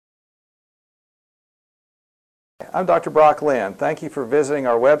I'm Dr. Brock Lynn. Thank you for visiting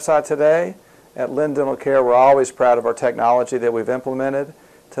our website today. At Lynn Dental Care, we're always proud of our technology that we've implemented.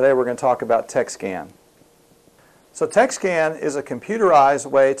 Today we're going to talk about Tekscan. So Tekscan is a computerized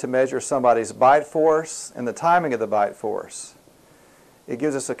way to measure somebody's bite force and the timing of the bite force. It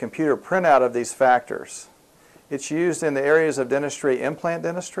gives us a computer printout of these factors. It's used in the areas of dentistry, implant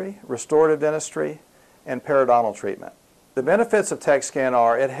dentistry, restorative dentistry, and periodontal treatment. The benefits of Tekscan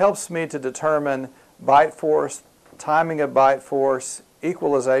are it helps me to determine bite force, timing of bite force,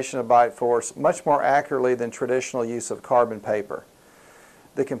 equalization of bite force much more accurately than traditional use of carbon paper.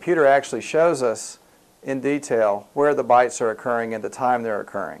 The computer actually shows us in detail where the bites are occurring and the time they're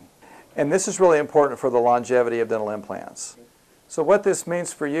occurring. And this is really important for the longevity of dental implants. So what this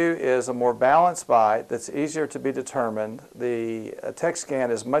means for you is a more balanced bite that's easier to be determined. The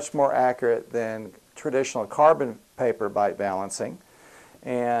Tekscan is much more accurate than traditional carbon paper bite balancing,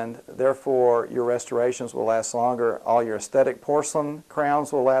 and therefore your restorations will last longer. All your aesthetic porcelain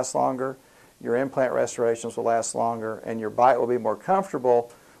crowns will last longer, your implant restorations will last longer, and your bite will be more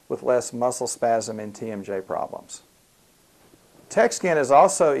comfortable with less muscle spasm and TMJ problems. Tekscan is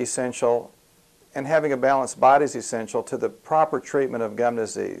also essential, and having a balanced bite is essential to the proper treatment of gum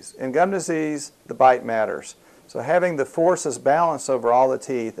disease. In gum disease, the bite matters. So having the forces balanced over all the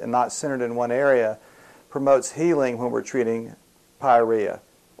teeth and not centered in one area promotes healing when we're treating pyorrhea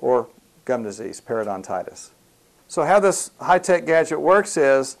or gum disease, periodontitis. So how this high-tech gadget works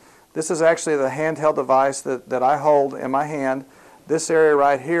is, this is actually the handheld device that I hold in my hand. This area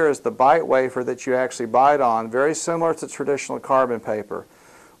right here is the bite wafer that you actually bite on, very similar to traditional carbon paper.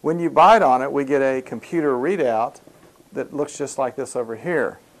 When you bite on it, we get a computer readout that looks just like this over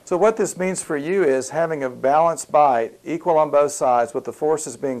here. So what this means for you is having a balanced bite, equal on both sides, with the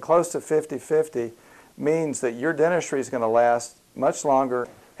forces being close to 50-50, means that your dentistry is going to last much longer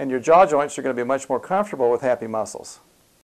and your jaw joints are going to be much more comfortable with happy muscles.